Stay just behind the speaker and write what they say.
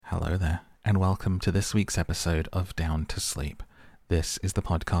Hello there, and welcome to this week's episode of Down to Sleep. This is the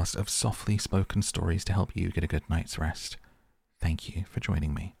podcast of softly spoken stories to help you get a good night's rest. Thank you for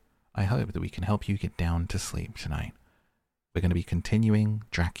joining me. I hope that we can help you get down to sleep tonight. We're going to be continuing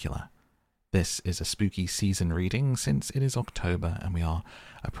Dracula. This is a spooky season reading since it is October and we are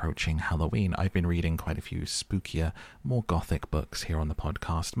approaching Halloween. I've been reading quite a few spookier, more gothic books here on the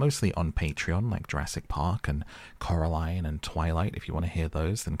podcast, mostly on Patreon like Jurassic Park and Coraline and Twilight. If you want to hear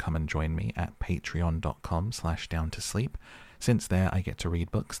those, then come and join me at patreon.com/downtosleep. Since there I get to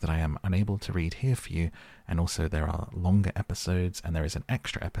read books that I am unable to read here for you, and also there are longer episodes and there is an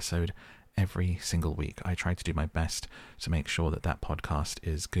extra episode every single week. I try to do my best to make sure that that podcast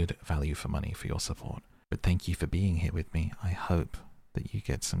is good value for money for your support. But thank you for being here with me. I hope that you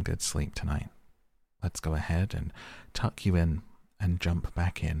get some good sleep tonight. Let's go ahead and tuck you in and jump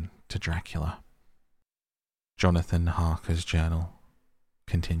back in to Dracula. Jonathan Harker's journal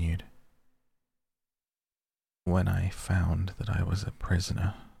continued. When I found that I was a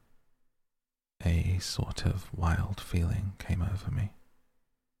prisoner, a sort of wild feeling came over me.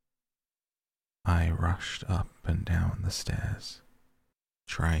 I rushed up and down the stairs,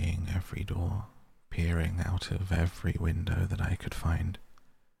 trying every door, peering out of every window that I could find.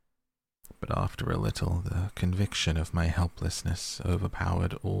 But after a little, the conviction of my helplessness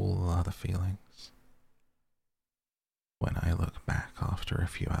overpowered all other feelings. When I look back after a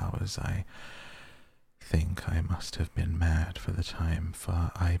few hours, I think I must have been mad for the time,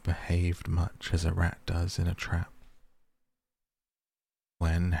 for I behaved much as a rat does in a trap.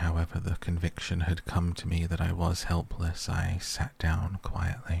 When, however, the conviction had come to me that I was helpless, I sat down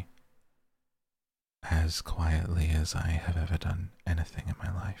quietly, as quietly as I have ever done anything in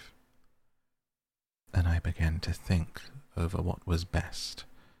my life, and I began to think over what was best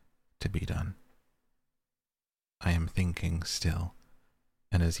to be done. I am thinking still,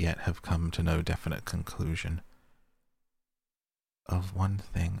 and as yet have come to no definite conclusion. Of one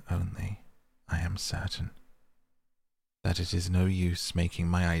thing only I am certain, that it is no use making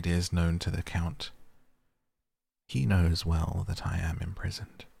my ideas known to the Count. He knows well that I am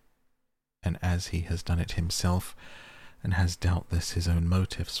imprisoned, and as he has done it himself, and has doubtless his own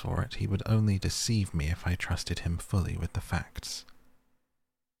motives for it, he would only deceive me if I trusted him fully with the facts.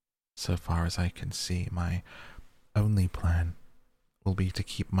 So far as I can see, my only plan will be to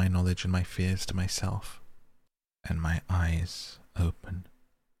keep my knowledge and my fears to myself, and my eyes open.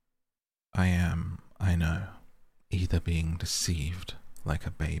 I am, I know, either being deceived like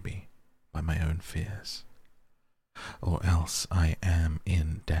a baby by my own fears, or else I am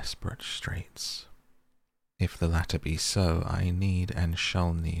in desperate straits. If the latter be so, I need and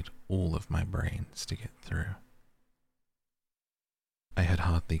shall need all of my brains to get through. I had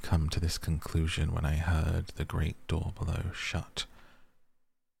hardly come to this conclusion when I heard the great door below shut.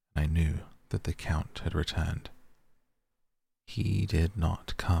 I knew that the Count had returned. He did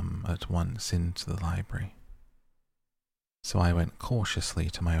not come at once into the library, so I went cautiously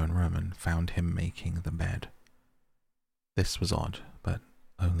to my own room and found him making the bed. This was odd, but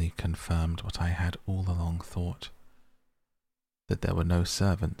only confirmed what I had all along thought, that there were no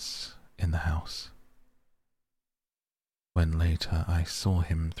servants in the house. When later I saw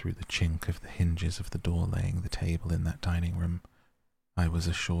him through the chink of the hinges of the door laying the table in that dining room, I was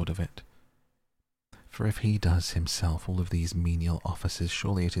assured of it. For if he does himself all of these menial offices,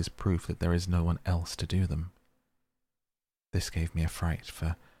 surely it is proof that there is no one else to do them. This gave me a fright,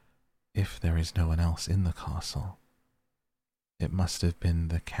 for if there is no one else in the castle, it must have been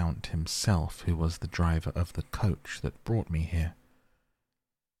the Count himself who was the driver of the coach that brought me here.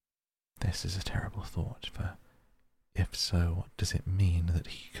 This is a terrible thought, for if so, what does it mean that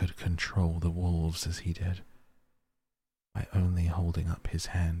he could control the wolves as he did, by only holding up his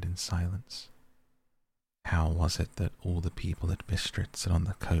hand in silence? How was it that all the people at Bistritz and on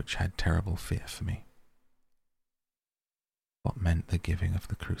the coach had terrible fear for me? What meant the giving of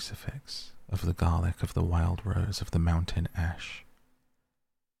the crucifix, of the garlic, of the wild rose, of the mountain ash?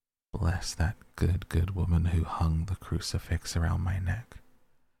 Bless that good, good woman who hung the crucifix around my neck,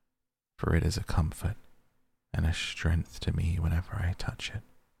 for it is a comfort and a strength to me whenever I touch it.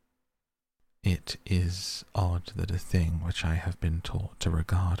 It is odd that a thing which I have been taught to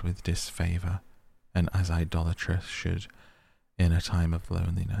regard with disfavour and as idolatrous should, in a time of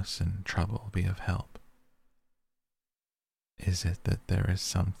loneliness and trouble, be of help. Is it that there is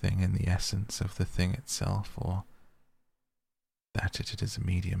something in the essence of the thing itself, or that it is a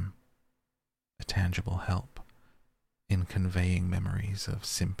medium, a tangible help, in conveying memories of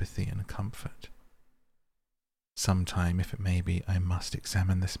sympathy and comfort? Sometime, if it may be, I must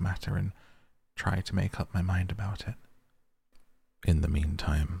examine this matter and try to make up my mind about it. In the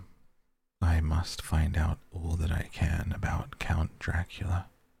meantime, I must find out all that I can about Count Dracula,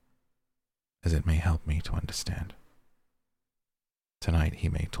 as it may help me to understand. Tonight he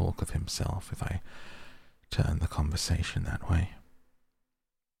may talk of himself if I turn the conversation that way.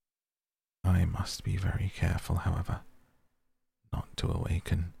 I must be very careful, however, not to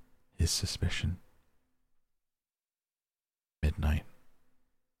awaken his suspicion. Midnight.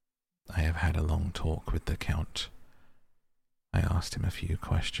 I have had a long talk with the Count. I asked him a few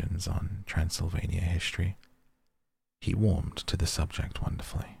questions on Transylvania history. He warmed to the subject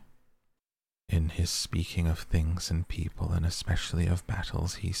wonderfully. In his speaking of things and people, and especially of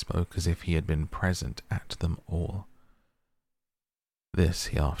battles, he spoke as if he had been present at them all. This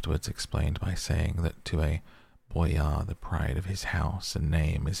he afterwards explained by saying that to a boyar the pride of his house and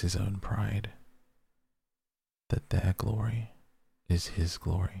name is his own pride, that their glory is his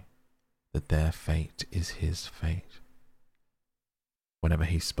glory, that their fate is his fate. Whenever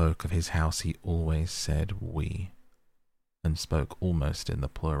he spoke of his house, he always said we, and spoke almost in the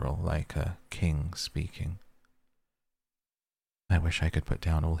plural, like a king speaking. I wish I could put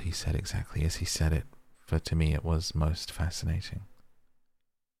down all he said exactly as he said it, for to me it was most fascinating.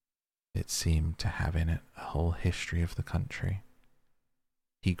 It seemed to have in it a whole history of the country.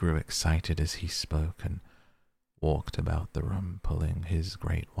 He grew excited as he spoke and walked about the room, pulling his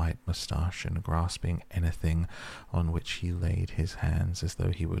great white moustache and grasping anything on which he laid his hands as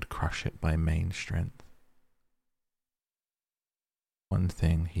though he would crush it by main strength. One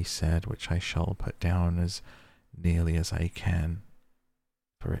thing he said which I shall put down as nearly as I can,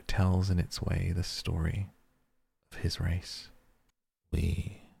 for it tells in its way the story of his race.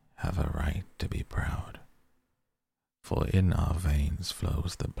 We have a right to be proud, for in our veins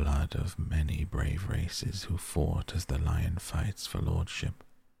flows the blood of many brave races who fought as the lion fights for lordship.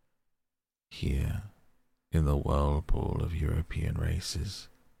 Here, in the whirlpool of European races,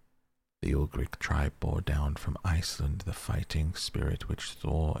 the Ugric tribe bore down from Iceland the fighting spirit which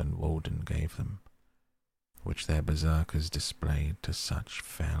Thor and Woden gave them, which their berserkers displayed to such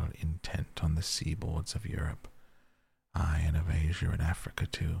fell intent on the seaboards of Europe, aye, and of Asia and Africa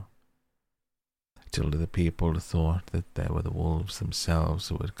too, till the people thought that there were the wolves themselves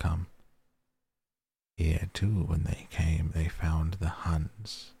who would come. Here too, when they came, they found the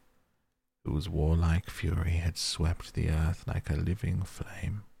Huns, whose warlike fury had swept the earth like a living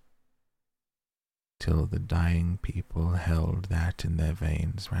flame, till the dying people held that in their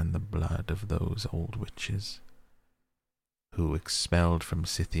veins ran the blood of those old witches, who, expelled from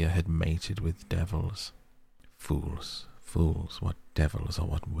Scythia, had mated with devils. Fools, fools, what devils or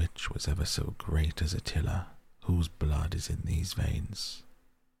what witch was ever so great as Attila, whose blood is in these veins?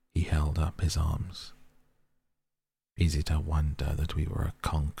 He held up his arms. Is it a wonder that we were a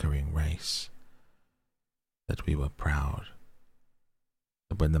conquering race, that we were proud,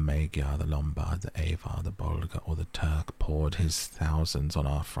 that when the Magyar, the Lombard, the Avar, the Bulgar, or the Turk poured his thousands on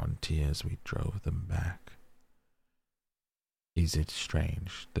our frontiers, we drove them back? Is it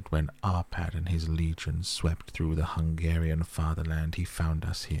strange that when Arpad and his legions swept through the Hungarian fatherland, he found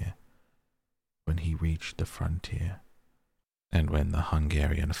us here, when he reached the frontier, and when the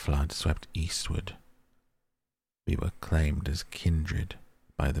Hungarian flood swept eastward, we were claimed as kindred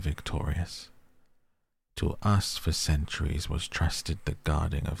by the victorious? To us for centuries was trusted the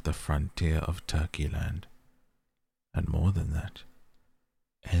guarding of the frontier of Turkeyland, and more than that,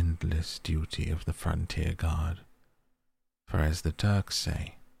 endless duty of the frontier guard. For as the Turks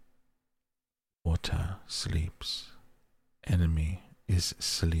say, water sleeps, enemy is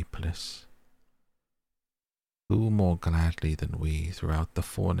sleepless. Who more gladly than we throughout the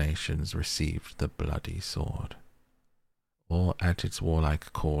four nations received the bloody sword, or at its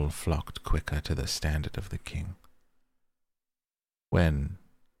warlike call flocked quicker to the standard of the king? When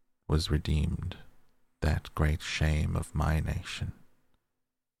was redeemed that great shame of my nation,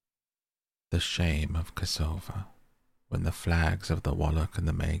 the shame of Kosovo, when the flags of the Wallach and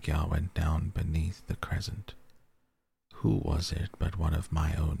the Magyar went down beneath the crescent? Who was it but one of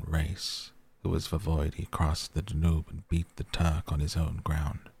my own race, who as Vojvodi crossed the Danube and beat the Turk on his own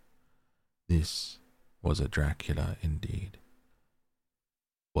ground? This was a Dracula indeed.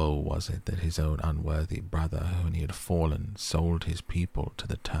 Woe was it that his own unworthy brother, when he had fallen, sold his people to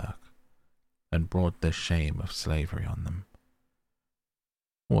the Turk, and brought the shame of slavery on them.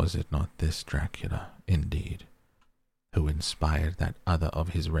 Was it not this Dracula, indeed, who inspired that other of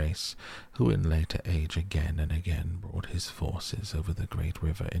his race, who in later age again and again brought his forces over the great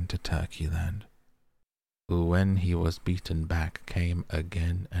river into Turkeyland, who when he was beaten back came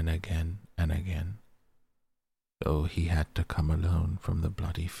again and again and again, though he had to come alone from the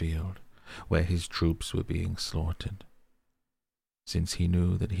bloody field, where his troops were being slaughtered? since he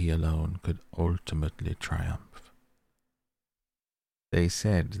knew that he alone could ultimately triumph. They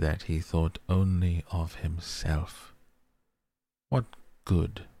said that he thought only of himself. What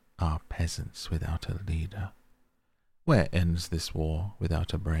good are peasants without a leader? Where ends this war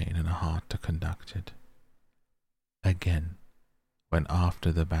without a brain and a heart to conduct it? Again, when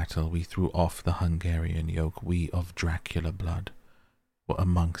after the battle we threw off the Hungarian yoke, we of Dracula blood were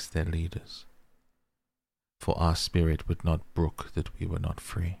amongst their leaders, for our spirit would not brook that we were not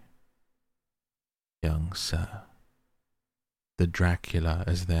free. Young sir, the Dracula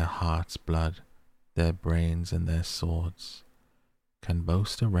as their heart's blood, their brains and their swords, can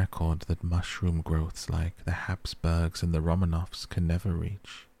boast a record that mushroom growths like the Habsburgs and the Romanovs can never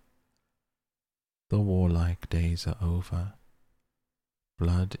reach. The warlike days are over.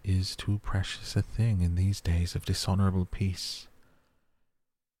 Blood is too precious a thing in these days of dishonorable peace,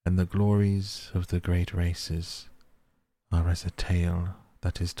 and the glories of the great races are as a tale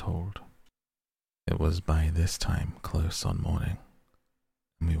that is told. It was by this time close on morning,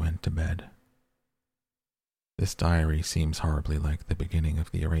 and we went to bed. This diary seems horribly like the beginning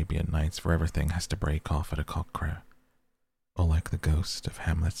of the Arabian Nights, for everything has to break off at a cockcrow, or like the ghost of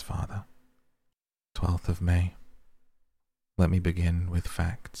Hamlet's father. 12th of May. Let me begin with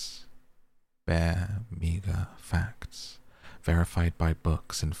facts. Bare, meagre facts, verified by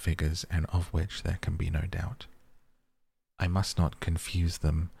books and figures, and of which there can be no doubt. I must not confuse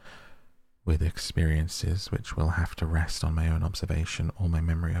them with experiences which will have to rest on my own observation or my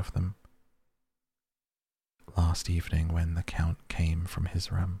memory of them. Last evening, when the Count came from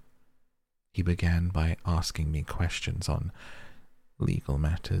his room, he began by asking me questions on legal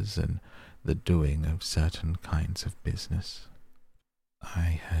matters and the doing of certain kinds of business.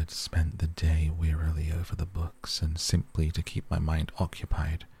 I had spent the day wearily over the books, and simply to keep my mind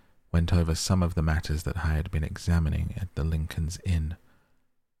occupied, went over some of the matters that I had been examining at the Lincoln's Inn.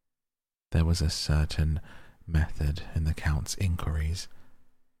 There was a certain method in the Count's inquiries,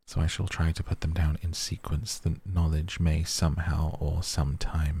 so I shall try to put them down in sequence that knowledge may somehow or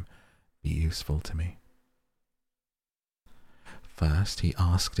sometime be useful to me. First, he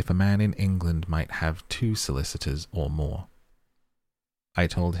asked if a man in England might have 2 solicitors or more. I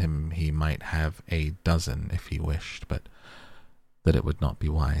told him he might have a dozen if he wished, but that it would not be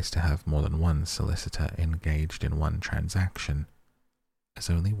wise to have more than 1 solicitor engaged in one transaction, as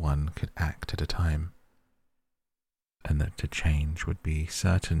only one could act at a time, and that to change would be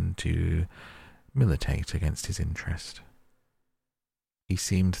certain to militate against his interest. He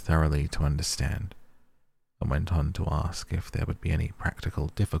seemed thoroughly to understand, and went on to ask if there would be any practical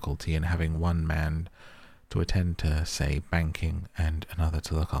difficulty in having one man to attend to, say, banking, and another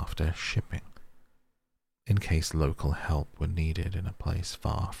to look after shipping, in case local help were needed in a place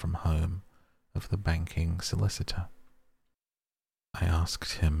far from home of the banking solicitor. I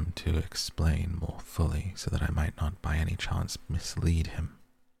asked him to explain more fully so that I might not by any chance mislead him.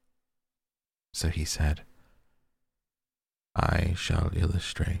 So he said, "I shall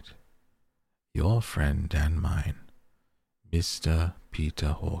illustrate. Your friend and mine, Mr. Peter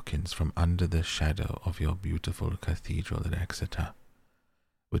Hawkins, from under the shadow of your beautiful cathedral at Exeter,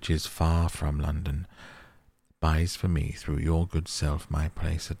 which is far from London, buys for me through your good self my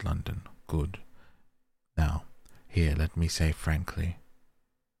place at London. Good. Now, here let me say frankly,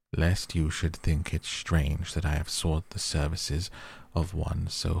 lest you should think it strange that I have sought the services of one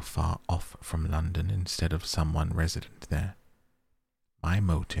so far off from London instead of someone resident there. My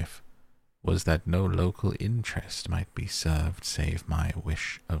motive was that no local interest might be served save my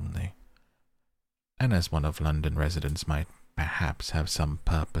wish only, and as one of London residents might perhaps have some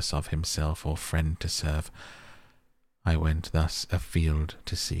purpose of himself or friend to serve, I went thus afield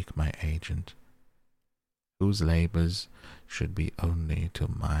to seek my agent, whose labours should be only to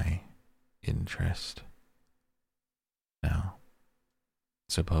my interest. Now,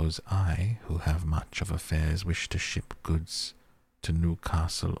 suppose I, who have much of affairs, wish to ship goods to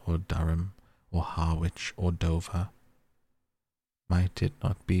Newcastle or Durham or Harwich or Dover, might it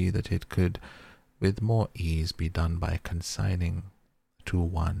not be that it could with more ease be done by consigning to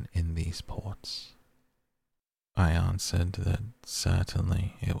one in these ports? I answered that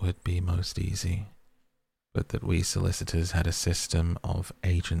certainly it would be most easy, but that we solicitors had a system of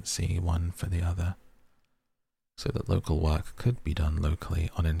agency one for the other, so that local work could be done locally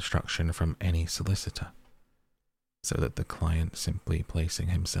on instruction from any solicitor, so that the client, simply placing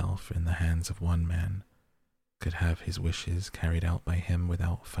himself in the hands of one man, could have his wishes carried out by him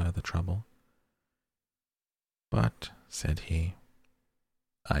without further trouble. But, said he,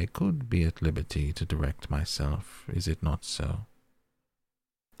 I could be at liberty to direct myself, is it not so?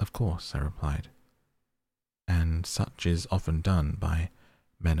 Of course, I replied. and such is often done by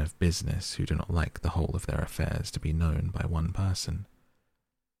men of business who do not like the whole of their affairs to be known by one person.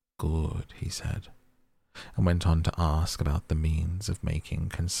 Good, he said, and went on to ask about the means of making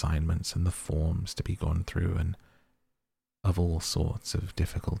consignments and the forms to be gone through, and of all sorts of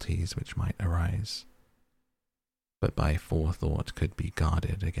difficulties which might arise, but by forethought could be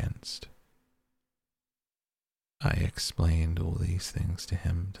guarded against. I explained all these things to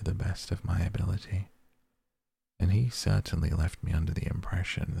him to the best of my ability, and he certainly left me under the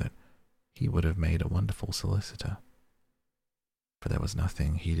impression that he would have made a wonderful solicitor, for there was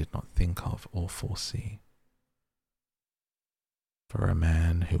nothing he did not think of or foresee. For a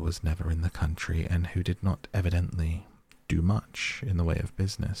man who was never in the country and who did not evidently do much in the way of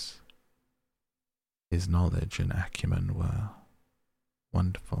business, his knowledge and acumen were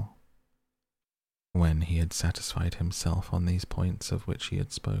wonderful. When he had satisfied himself on these points of which he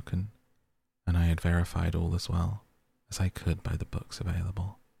had spoken, and I had verified all as well as I could by the books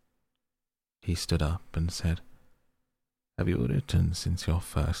available, he stood up and said, "Have you written since your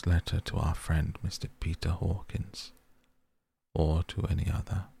first letter to our friend Mr. Peter Hawkins, or to any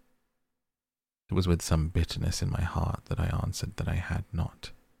other?" It was with some bitterness in my heart that I answered that I had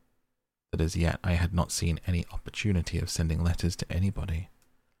not, that as yet I had not seen any opportunity of sending letters to anybody.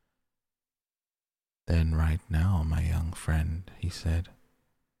 "Then write now, my young friend," he said,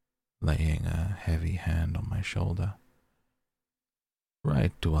 laying a heavy hand on my shoulder.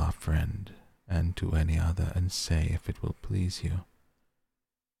 "Write to our friend and to any other, and say, if it will please you,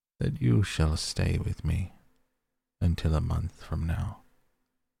 that you shall stay with me until a month from now."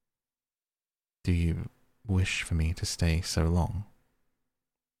 "Do you wish for me to stay so long?"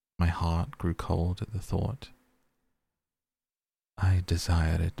 My heart grew cold at the thought. "I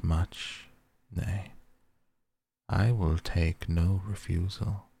desire it much. Nay, I will take no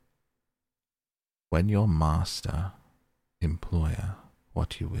refusal. When your master, employer,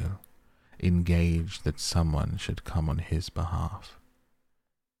 what you will, engaged that someone should come on his behalf,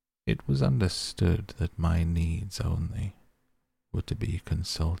 it was understood that my needs only were to be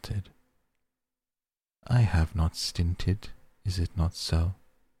consulted. I have not stinted, is it not so?"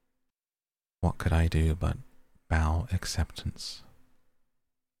 What could I do but bow acceptance?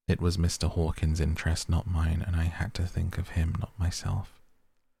 It was Mr. Hawkins' interest, not mine, and I had to think of him, not myself.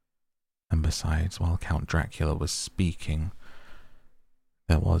 And besides, while Count Dracula was speaking,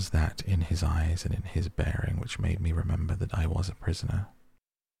 there was that in his eyes and in his bearing which made me remember that I was a prisoner,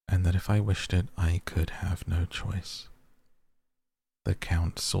 and that if I wished it, I could have no choice. The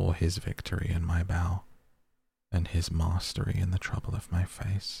Count saw his victory in my bow, and his mastery in the trouble of my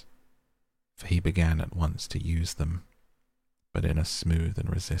face, for he began at once to use them, but in a smooth and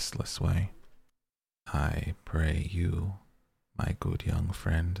resistless way. "I pray you, my good young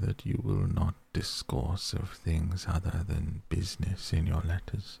friend, that you will not discourse of things other than business in your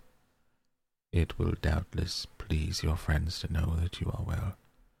letters. It will doubtless please your friends to know that you are well,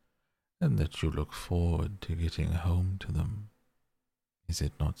 and that you look forward to getting home to them. Is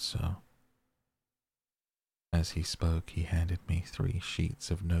it not so?" As he spoke, he handed me 3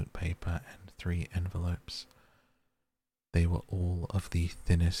 sheets of notepaper and 3 envelopes. They were all of the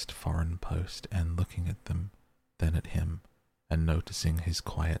thinnest foreign post, and looking at them, then at him, and noticing his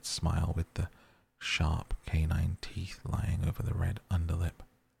quiet smile with the sharp canine teeth lying over the red underlip,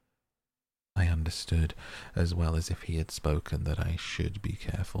 I understood, as well as if he had spoken, that I should be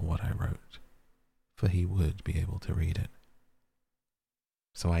careful what I wrote, for he would be able to read it.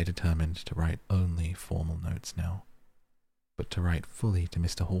 So I determined to write only formal notes now, but to write fully to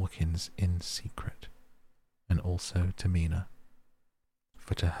Mr. Hawkins in secret, and also to Mina,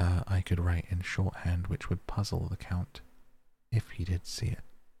 for to her I could write in shorthand which would puzzle the Count, if he did see it.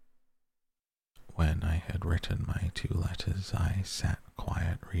 When I had written my 2 letters, I sat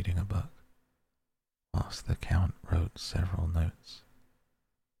quiet reading a book, whilst the Count wrote several notes,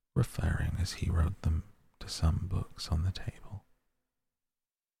 referring as he wrote them to some books on the table.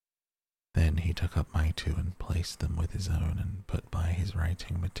 Then he took up my 2 and placed them with his own and put by his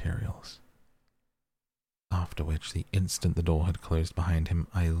writing materials. After which, the instant the door had closed behind him,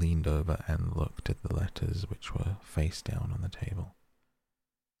 I leaned over and looked at the letters which were face down on the table.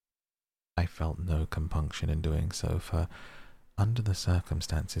 I felt no compunction in doing so, for under the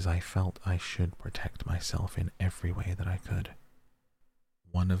circumstances I felt I should protect myself in every way that I could.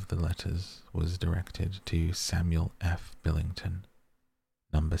 One of the letters was directed to Samuel F. Billington,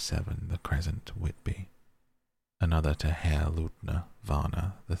 number 7, the Crescent, Whitby. Another to Herr Leutner,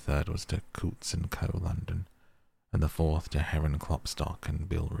 Varna. The third was to Coutts & Co., London, and the fourth to Heron Klopstock and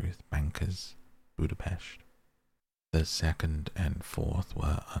Billruth, bankers, Budapest. The second and fourth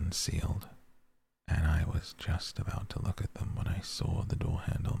were unsealed, and I was just about to look at them when I saw the door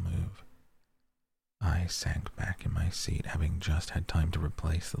handle move. I sank back in my seat, having just had time to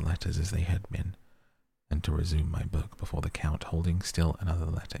replace the letters as they had been, and to resume my book before the Count, holding still another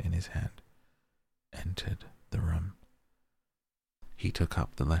letter in his hand, entered the room. He took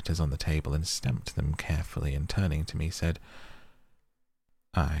up the letters on the table and stamped them carefully, and turning to me said,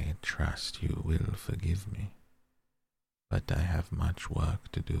 "I trust you will forgive me, but I have much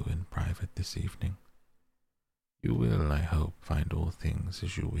work to do in private this evening. You will, I hope, find all things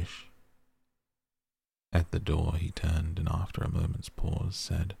as you wish." At the door he turned, and after a moment's pause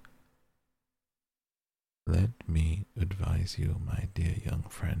said, "Let me advise you, my dear young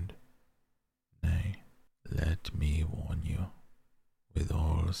friend, nay, let me warn you, with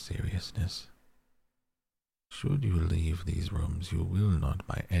all seriousness. Should you leave these rooms, you will not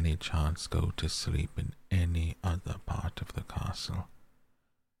by any chance go to sleep in any other part of the castle.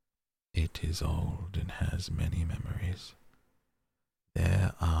 It is old and has many memories.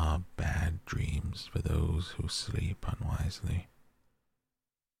 There are bad dreams for those who sleep unwisely.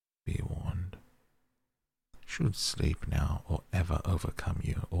 Be warned. Should sleep now or ever overcome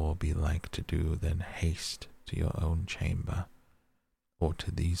you, or be like to do, then haste to your own chamber, or to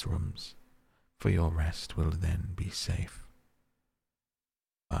these rooms, for your rest will then be safe.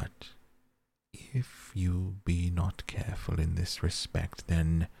 But if you be not careful in this respect,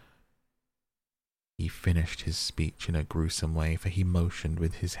 then—" He finished his speech in a gruesome way, for he motioned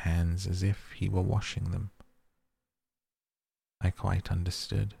with his hands as if he were washing them. I quite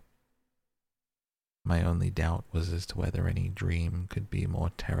understood. My only doubt was as to whether any dream could be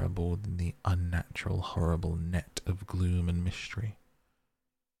more terrible than the unnatural, horrible net of gloom and mystery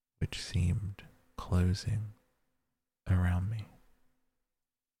which seemed closing around me.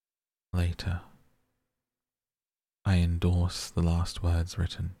 Later, I endorse the last words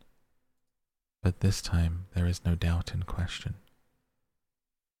written, but this time there is no doubt in question.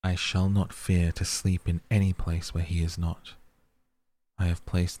 I shall not fear to sleep in any place where he is not. I have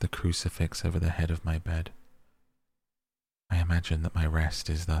placed the crucifix over the head of my bed. I imagine that my rest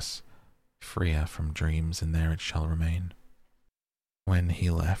is thus freer from dreams, and there it shall remain. When he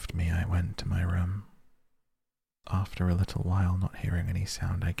left me, I went to my room. After a little while, not hearing any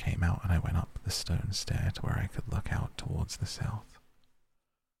sound, I came out and I went up the stone stair to where I could look out towards the south.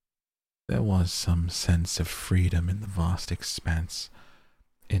 There was some sense of freedom in the vast expanse,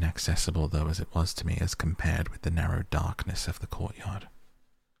 inaccessible though as it was to me as compared with the narrow darkness of the courtyard.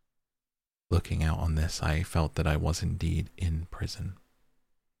 Looking out on this, I felt that I was indeed in prison.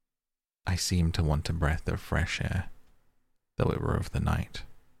 I seemed to want a breath of fresh air, though it were of the night.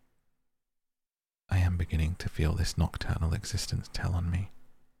 I am beginning to feel this nocturnal existence tell on me.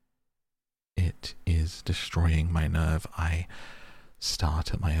 It is destroying my nerve. I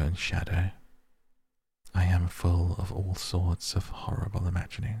start at my own shadow. I am full of all sorts of horrible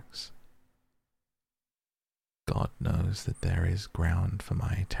imaginings. God knows that there is ground for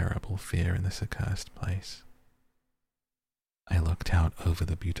my terrible fear in this accursed place. I looked out over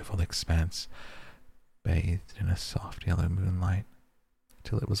the beautiful expanse, bathed in a soft yellow moonlight,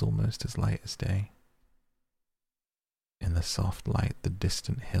 till it was almost as light as day. In the soft light, the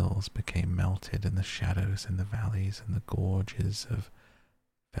distant hills became melted, and the shadows in the valleys and the gorges of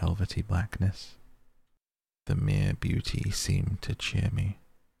velvety blackness. The mere beauty seemed to cheer me.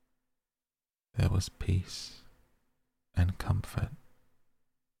 There was peace and comfort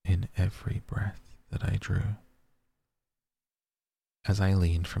in every breath that I drew. As I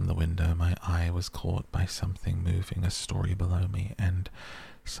leaned from the window, my eye was caught by something moving a story below me and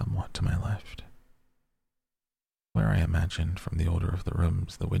somewhat to my left, where I imagined from the order of the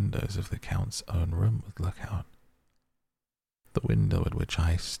rooms the windows of the Count's own room would look out. The window at which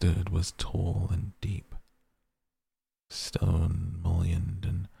I stood was tall and deep, stone mullioned,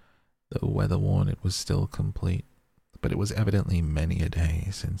 and though weather-worn it was still complete, but it was evidently many a day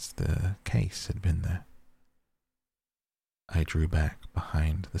since the case had been there. I drew back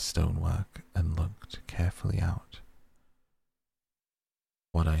behind the stonework and looked carefully out.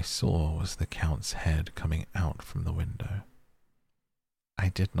 What I saw was the Count's head coming out from the window. I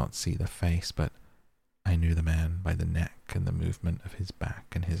did not see the face, but I knew the man by the neck and the movement of his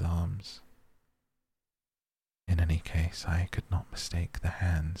back and his arms. In any case, I could not mistake the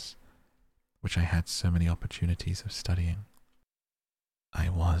hands, which I had so many opportunities of studying. I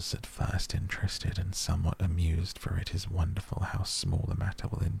was at first interested and somewhat amused, for it is wonderful how small a matter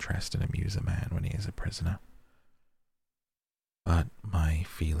will interest and amuse a man when he is a prisoner. But my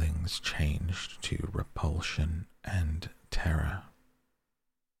feelings changed to repulsion and terror.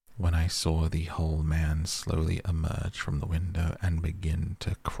 when I saw the whole man slowly emerge from the window and begin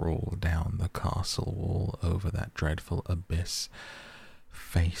to crawl down the castle wall over that dreadful abyss,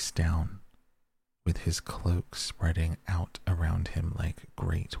 face down, with his cloak spreading out around him like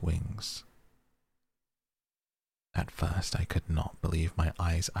great wings. At first I could not believe my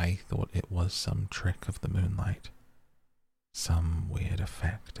eyes. I thought it was some trick of the moonlight, some weird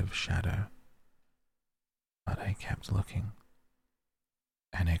effect of shadow. But I kept looking,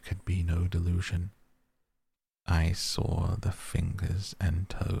 and it could be no delusion. I saw the fingers and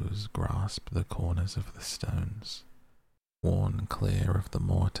toes grasp the corners of the stones, worn clear of the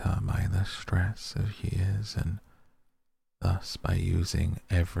mortar by the stress of years, and thus by using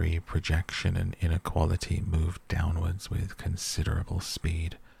every projection and inequality moved downwards with considerable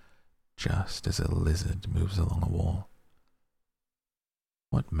speed, just as a lizard moves along a wall.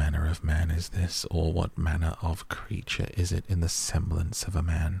 What manner of man is this, or what manner of creature is it in the semblance of a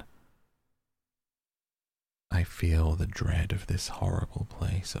man? I feel the dread of this horrible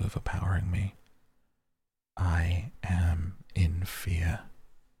place overpowering me. I am in fear,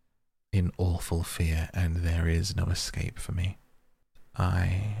 in awful fear, and there is no escape for me.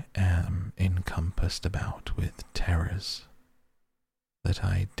 I am encompassed about with terrors that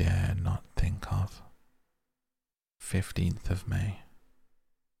I dare not think of. 15th of May.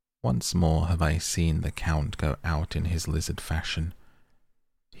 Once more have I seen the Count go out in his lizard fashion.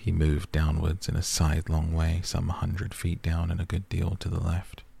 He moved downwards in a sidelong way, some 100 feet down and a good deal to the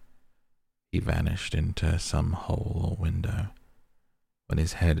left. He vanished into some hole or window. When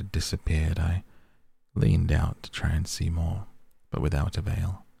his head had disappeared, I leaned out to try and see more, but without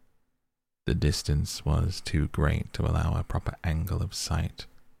avail. The distance was too great to allow a proper angle of sight.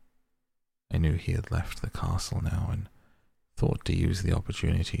 I knew he had left the castle now, and thought to use the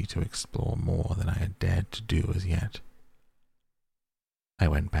opportunity to explore more than I had dared to do as yet. I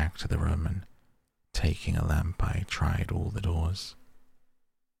went back to the room, and taking a lamp I tried all the doors.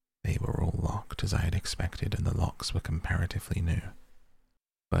 They were all locked as I had expected, and the locks were comparatively new.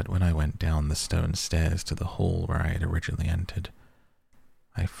 But when I went down the stone stairs to the hall where I had originally entered,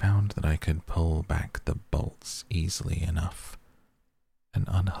 I found that I could pull back the bolts easily enough and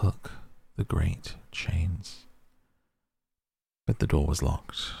unhook the great chains. But the door was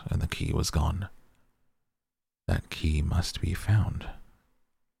locked, and the key was gone. That key must be found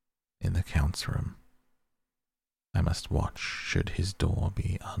in the Count's room. I must watch should his door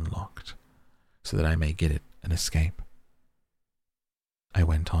be unlocked, so that I may get it and escape. I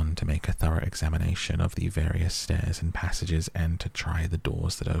went on to make a thorough examination of the various stairs and passages, and to try the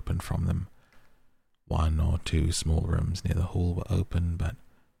doors that opened from them. 1 or 2 small rooms near the hall were open, but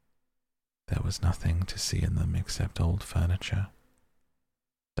there was nothing to see in them except old furniture,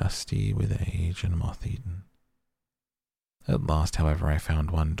 dusty with age and moth-eaten. At last, however, I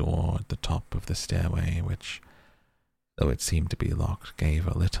found one door at the top of the stairway, which, though it seemed to be locked, gave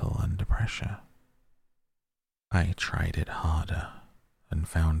a little under pressure. I tried it harder, and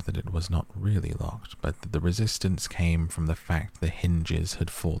found that it was not really locked, but that the resistance came from the fact the hinges had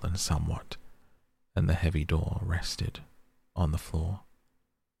fallen somewhat, and the heavy door rested on the floor.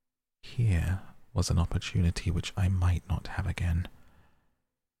 Here was an opportunity which I might not have again.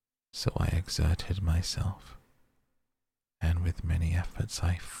 So I exerted myself, and with many efforts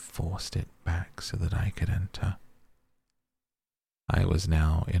I forced it back so that I could enter. I was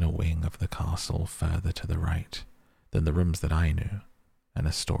now in a wing of the castle further to the right than the rooms that I knew, and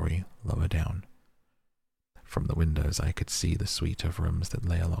a story lower down. From the windows I could see the suite of rooms that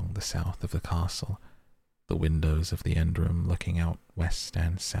lay along the south of the castle, the windows of the end room looking out west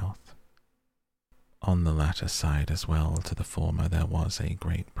and south. On the latter side as well to the former there was a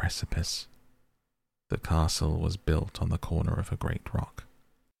great precipice. The castle was built on the corner of a great rock,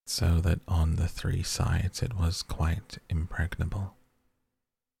 so that on the 3 sides it was quite impregnable.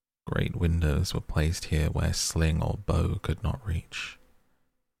 Great windows were placed here where sling or bow could not reach,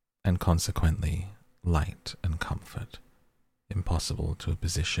 and consequently light and comfort, impossible to a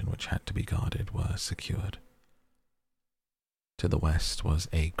position which had to be guarded, were secured. To the west was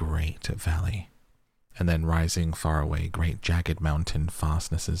a great valley, and then rising far away great jagged mountain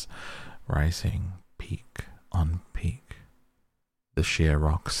fastnesses, rising peak on peak. The sheer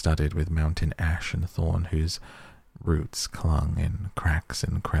rock studded with mountain ash and thorn, whose roots clung in cracks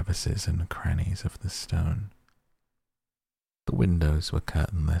and crevices and crannies of the stone. The windows were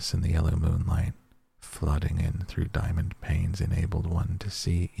curtainless, and the yellow moonlight, flooding in through diamond panes, enabled one to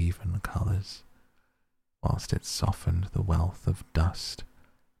see even colours, whilst it softened the wealth of dust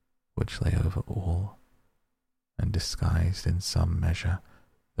which lay over all, and disguised in some measure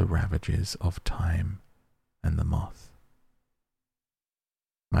the ravages of time and the moth.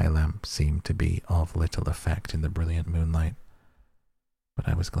 My lamp seemed to be of little effect in the brilliant moonlight, but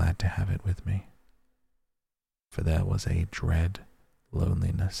I was glad to have it with me, for there was a dread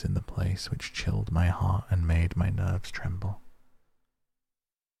loneliness in the place which chilled my heart and made my nerves tremble.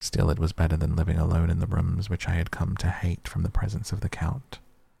 Still, it was better than living alone in the rooms which I had come to hate from the presence of the Count.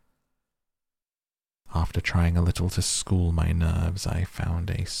 After trying a little to school my nerves, I found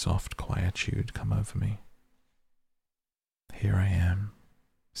a soft quietude come over me. Here I am,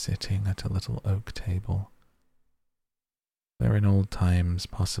 sitting at a little oak table, where in old times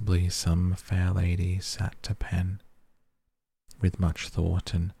possibly some fair lady sat to pen, with much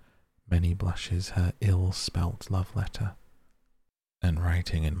thought and many blushes, her ill-spelt love letter, and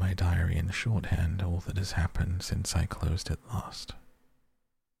writing in my diary in shorthand all that has happened since I closed it last.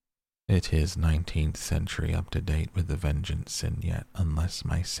 It is 19th century up to date with the vengeance, and yet, unless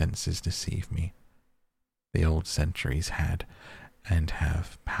my senses deceive me, the old centuries had and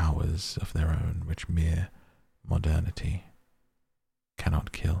have powers of their own which mere modernity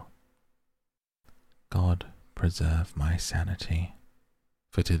cannot kill. God preserve my sanity,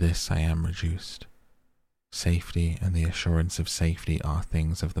 for to this I am reduced. Safety and the assurance of safety are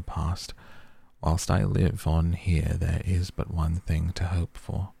things of the past. Whilst I live on here, there is but one thing to hope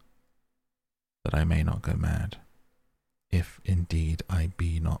for, that I may not go mad, if indeed I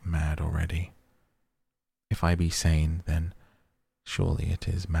be not mad already. If I be sane, then surely it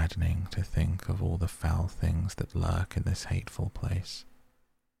is maddening to think of all the foul things that lurk in this hateful place.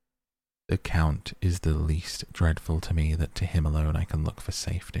 The Count is the least dreadful to me, that to him alone I can look for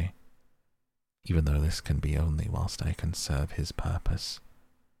safety, even though this can be only whilst I can serve his purpose.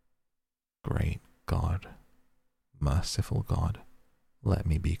 Great God, merciful God, let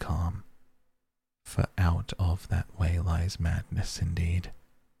me be calm, for out of that way lies madness indeed.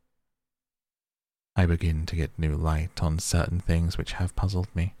 I begin to get new light on certain things which have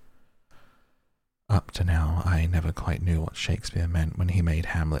puzzled me. Up to now, I never quite knew what Shakespeare meant when he made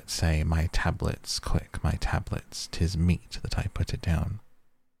Hamlet say, "My tablets, quick, my tablets, 'tis meet that I put it down."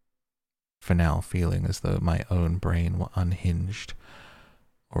 For now, feeling as though my own brain were unhinged,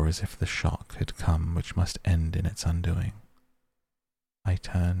 or as if the shock had come which must end in its undoing, I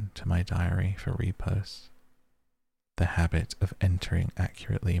turn to my diary for repose. The habit of entering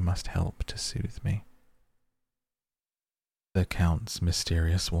accurately must help to soothe me. The Count's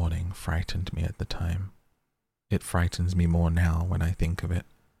mysterious warning frightened me at the time. It frightens me more now when I think of it,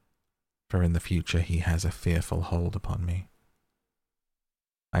 for in the future he has a fearful hold upon me.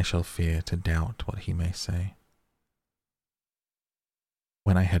 I shall fear to doubt what he may say.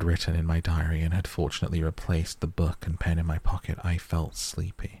 When I had written in my diary and had fortunately replaced the book and pen in my pocket, I felt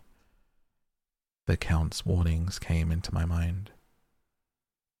sleepy. The Count's warnings came into my mind,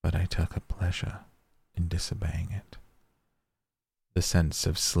 but I took a pleasure in disobeying it. The sense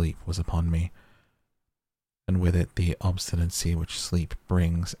of sleep was upon me, and with it the obstinacy which sleep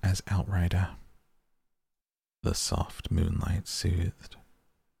brings as outrider. The soft moonlight soothed,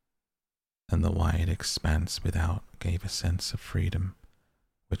 and the wide expanse without gave a sense of freedom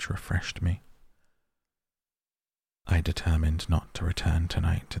which refreshed me. I determined not to return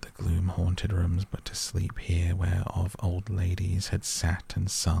tonight to the gloom-haunted rooms, but to sleep here where of old ladies had sat and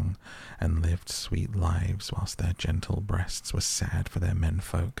sung and lived sweet lives, whilst their gentle breasts were sad for their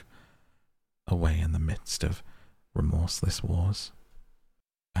menfolk, away in the midst of remorseless wars.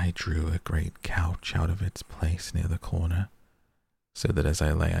 I drew a great couch out of its place near the corner, so that as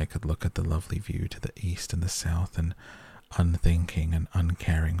I lay I could look at the lovely view to the east and the south, and unthinking and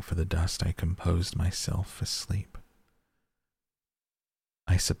uncaring for the dust, I composed myself for sleep.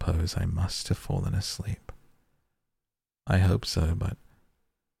 I suppose I must have fallen asleep. I hope so, but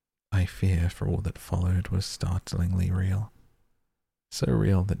I fear for all that followed was startlingly real. So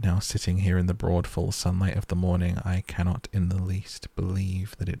real that now, sitting here in the broad full sunlight of the morning, I cannot in the least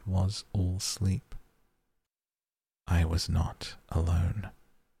believe that it was all sleep. I was not alone.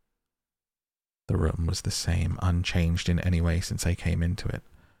 The room was the same, unchanged in any way since I came into it.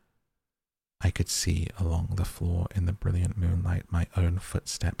 I could see along the floor in the brilliant moonlight my own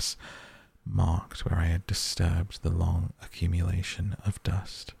footsteps, marked where I had disturbed the long accumulation of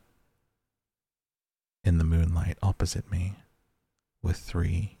dust. In the moonlight opposite me were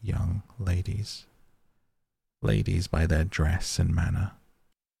 3 young ladies. Ladies by their dress and manner.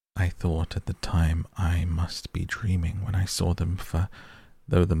 I thought at the time I must be dreaming when I saw them, for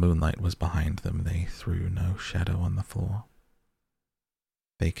though the moonlight was behind them, they threw no shadow on the floor.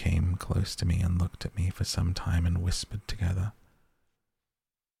 They came close to me and looked at me for some time and whispered together.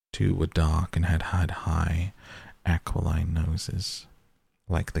 2 were dark and had high, aquiline noses,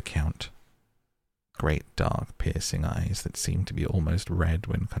 like the Count. great dark piercing eyes that seemed to be almost red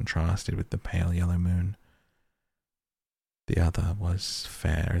when contrasted with the pale yellow moon. The other was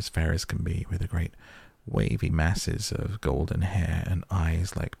fair as can be, with a great wavy masses of golden hair and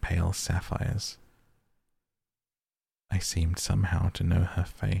eyes like pale sapphires. I seemed somehow to know her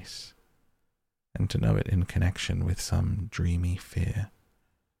face, and to know it in connection with some dreamy fear,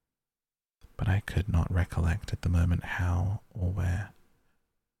 but I could not recollect at the moment how or where.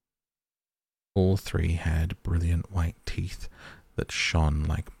 All three had brilliant white teeth that shone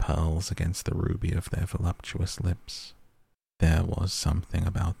like pearls against the ruby of their voluptuous lips. There was something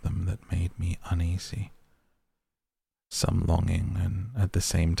about them that made me uneasy, some longing and at the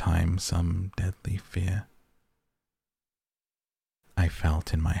same time some deadly fear. I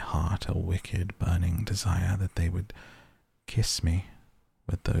felt in my heart a wicked, burning desire that they would kiss me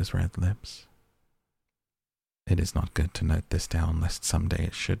with those red lips. It is not good to note this down, lest some day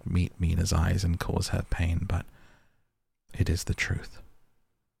it should meet Mina's eyes and cause her pain, but it is the truth.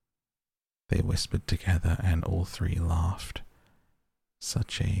 They whispered together, and all three laughed.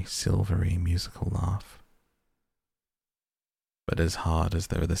 Such a silvery, musical laugh, but as hard as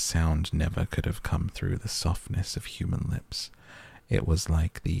though the sound never could have come through the softness of human lips. It was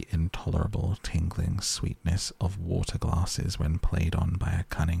like the intolerable tingling sweetness of water glasses when played on by a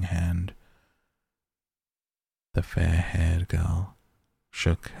cunning hand. The fair-haired girl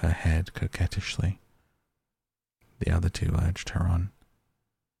shook her head coquettishly. The other two urged her on.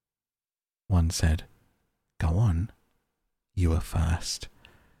 One said, "Go on. You are first.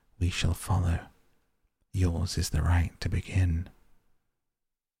 We shall follow. Yours is the right to begin."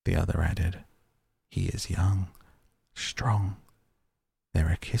 The other added, "He is young, strong. There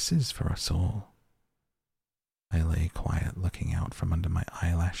are kisses for us all." I lay quiet, looking out from under my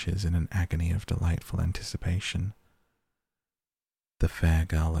eyelashes in an agony of delightful anticipation. The fair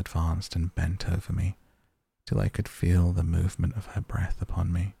girl advanced and bent over me, till I could feel the movement of her breath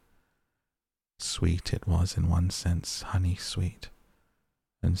upon me. Sweet it was in one sense, honey sweet,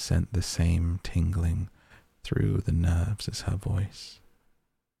 and sent the same tingling through the nerves as her voice,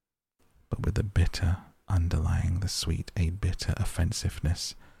 but with a bitter underlying the sweet, a bitter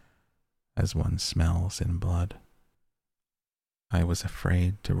offensiveness, as one smells in blood. I was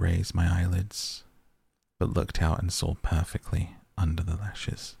afraid to raise my eyelids, but looked out and saw perfectly under the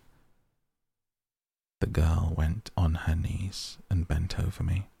lashes. The girl went on her knees and bent over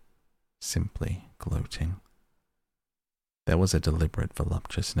me, simply gloating. There was a deliberate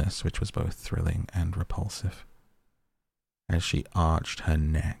voluptuousness which was both thrilling and repulsive. As she arched her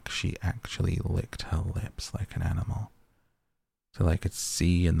neck, she actually licked her lips like an animal, till I could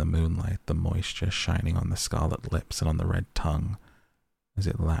see in the moonlight the moisture shining on the scarlet lips and on the red tongue as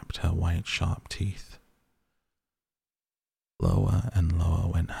it lapped her white, sharp teeth. Lower and lower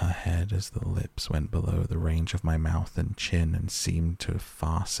went her head as the lips went below the range of my mouth and chin and seemed to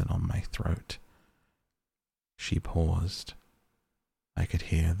fasten on my throat. She paused. I could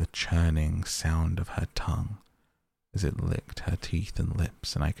hear the churning sound of her tongue as it licked her teeth and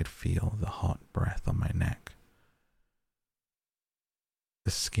lips, and I could feel the hot breath on my neck.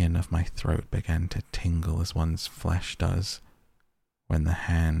 The skin of my throat began to tingle as one's flesh does when the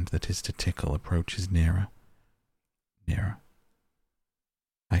hand that is to tickle approaches nearer, nearer.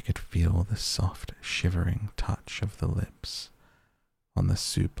 I could feel the soft, shivering touch of the lips on the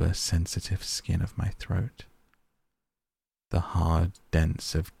super-sensitive skin of my throat, the hard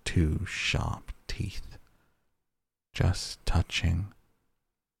dents of two sharp teeth, just touching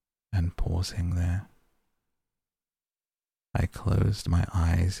and pausing there. I closed my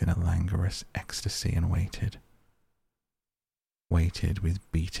eyes in a languorous ecstasy and waited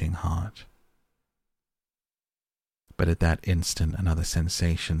with beating heart. But at that instant another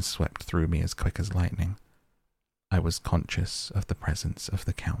sensation swept through me as quick as lightning. I was conscious of the presence of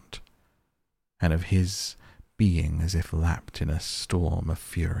the Count, and of his being as if lapped in a storm of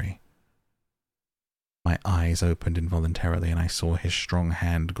fury. My eyes opened involuntarily, and I saw his strong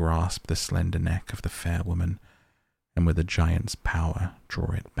hand grasp the slender neck of the fair woman, and with a giant's power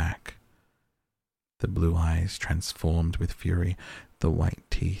draw it back. The blue eyes transformed with fury, the white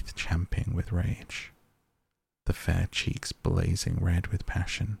teeth champing with rage, the fair cheeks blazing red with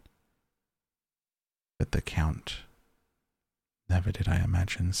passion. But the Count, never did I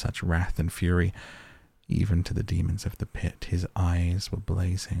imagine such wrath and fury, even to the demons of the pit. His eyes were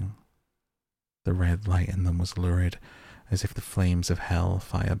blazing. The red light in them was lurid, as if the flames of hell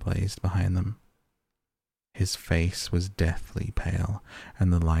fire blazed behind them. His face was deathly pale,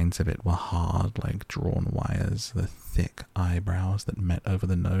 and the lines of it were hard like drawn wires. The thick eyebrows that met over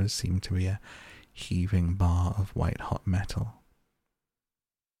the nose seemed to be a heaving bar of white-hot metal.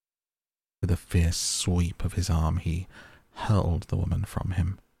 With With a fierce sweep of his arm, he hurled the woman from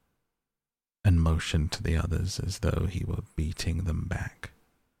him and motioned to the others as though he were beating them back.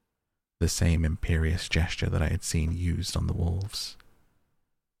 The same imperious gesture that I had seen used on the wolves.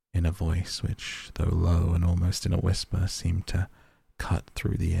 In a voice which, though low and almost in a whisper, seemed to cut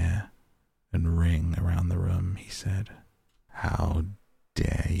through the air and ring around the room, he said, "How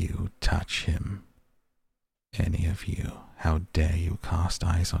dare you touch him? Any of you, how dare you cast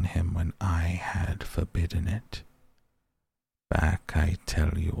eyes on him when I had forbidden it? Back, I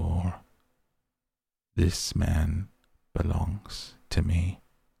tell you all. This man belongs to me.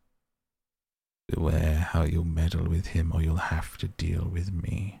 Beware how you meddle with him, or you'll have to deal with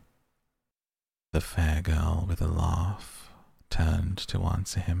me." The fair girl, with a laugh, turned to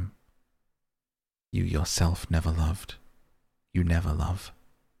answer him. "You yourself never loved. You never love."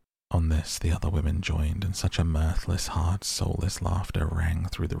 On this, the other women joined, and such a mirthless, hard, soulless laughter rang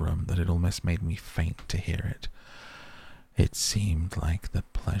through the room that it almost made me faint to hear it. It seemed like the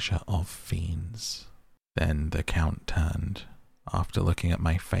pleasure of fiends. Then the Count turned, after looking at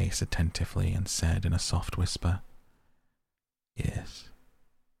my face attentively, and said in a soft whisper, "Yes,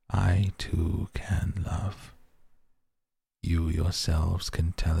 I too can love. You yourselves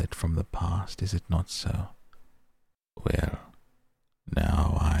can tell it from the past, is it not so? Well,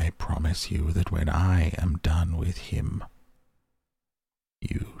 now I promise you that when I am done with him,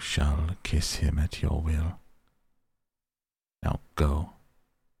 you shall kiss him at your will. Now go,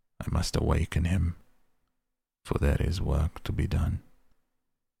 I must awaken him, for there is work to be done."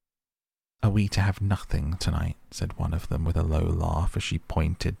 "Are we to have nothing tonight?" said one of them with a low laugh as she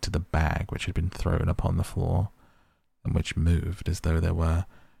pointed to the bag which had been thrown upon the floor, and which moved as though there were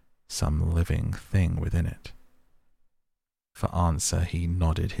some living thing within it. For answer he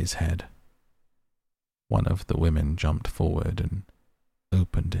nodded his head. One of the women jumped forward and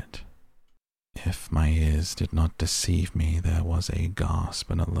opened it. If my ears did not deceive me, there was a gasp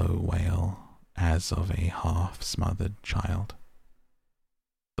and a low wail, as of a half-smothered child.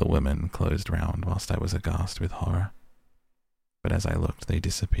 The women closed round whilst I was aghast with horror, but as I looked they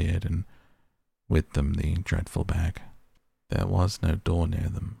disappeared, and with them the dreadful bag. There was no door near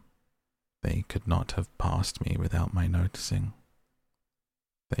them. They could not have passed me without my noticing.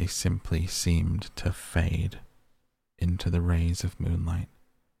 They simply seemed to fade into the rays of moonlight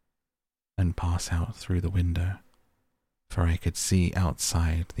and pass out through the window, for I could see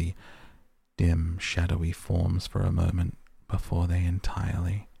outside the dim, shadowy forms for a moment before they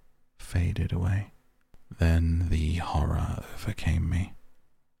entirely faded away. Then the horror overcame me,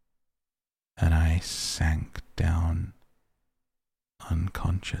 and I sank down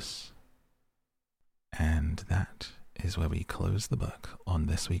unconscious. And that is where we close the book on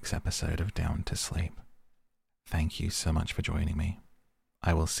this week's episode of Down to Sleep. Thank you so much for joining me.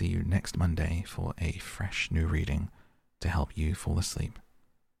 I will see you next Monday for a fresh new reading to help you fall asleep.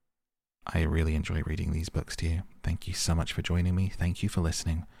 I really enjoy reading these books to you. Thank you so much for joining me. Thank you for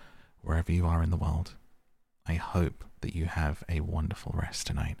listening, wherever you are in the world. I hope that you have a wonderful rest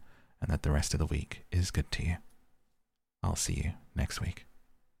tonight and that the rest of the week is good to you. I'll see you next week.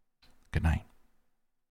 Good night.